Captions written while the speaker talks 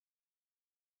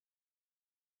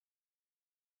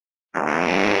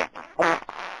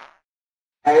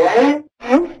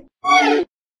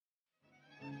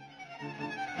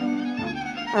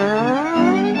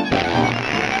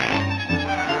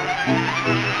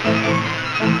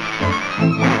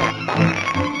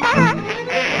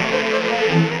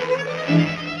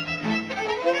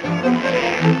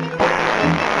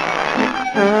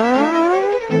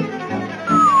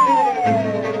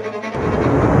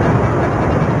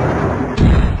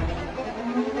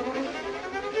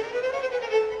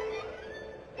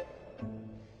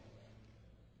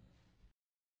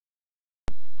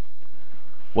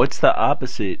What's the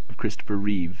opposite of Christopher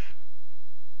Reeve?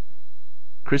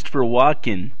 Christopher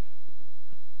Walken.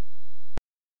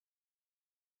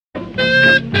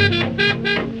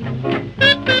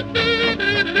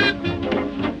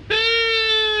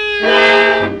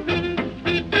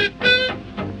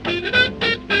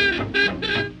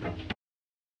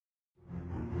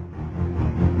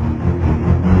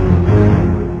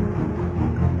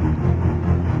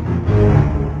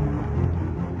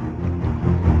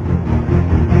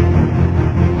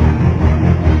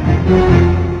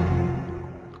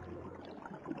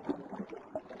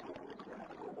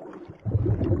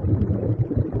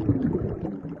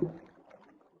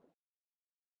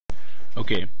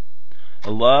 Okay.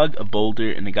 A log, a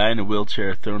boulder, and a guy in a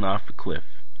wheelchair are thrown off a cliff.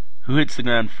 Who hits the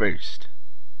ground first?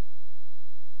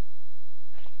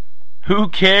 Who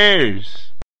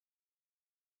cares?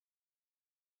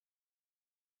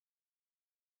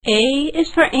 A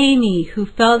is for Amy, who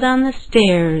fell down the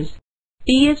stairs.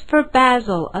 B is for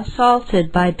Basil,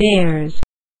 assaulted by bears.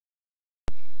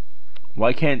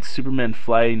 Why can't Superman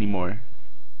fly anymore?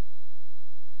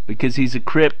 Because he's a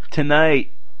kryptonite.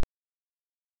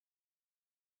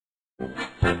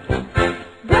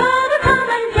 Brother, come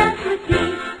and dance with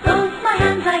me. Both my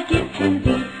hands I give to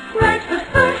thee. Right foot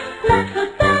first, left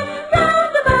foot then,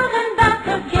 round about and back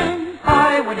again.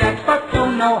 I would dance, but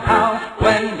don't know how,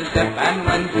 when to step and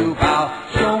when to bow.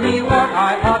 Show me what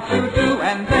I ought to do,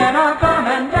 and then I'll come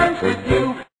and dance with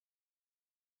you.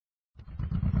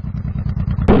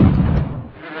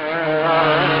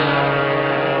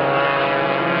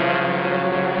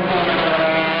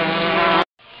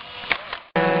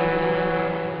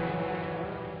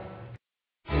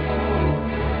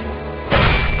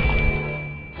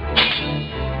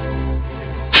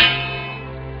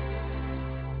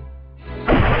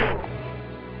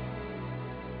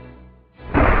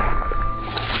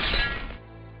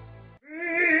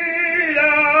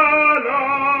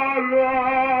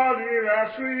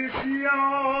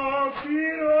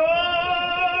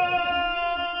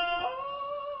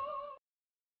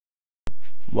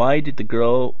 Why did the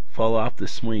girl fall off the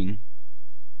swing?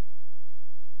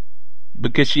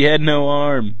 Because she had no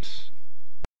arms.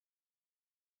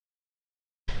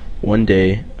 One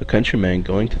day, a countryman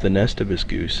going to the nest of his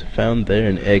goose found there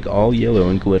an egg all yellow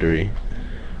and glittery.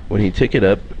 When he took it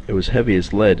up, it was heavy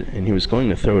as lead, and he was going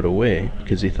to throw it away,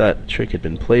 because he thought a trick had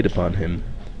been played upon him,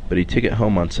 but he took it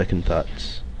home on second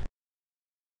thoughts,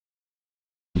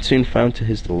 and soon found to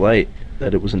his delight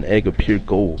that it was an egg of pure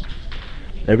gold.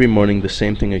 Every morning the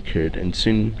same thing occurred, and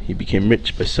soon he became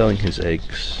rich by selling his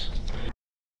eggs.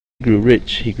 He grew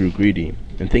rich, he grew greedy,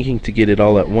 and thinking to get it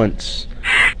all at once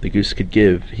the goose could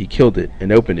give, he killed it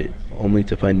and opened it, only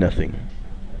to find nothing.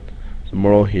 The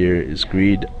moral here is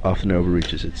greed often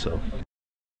overreaches itself.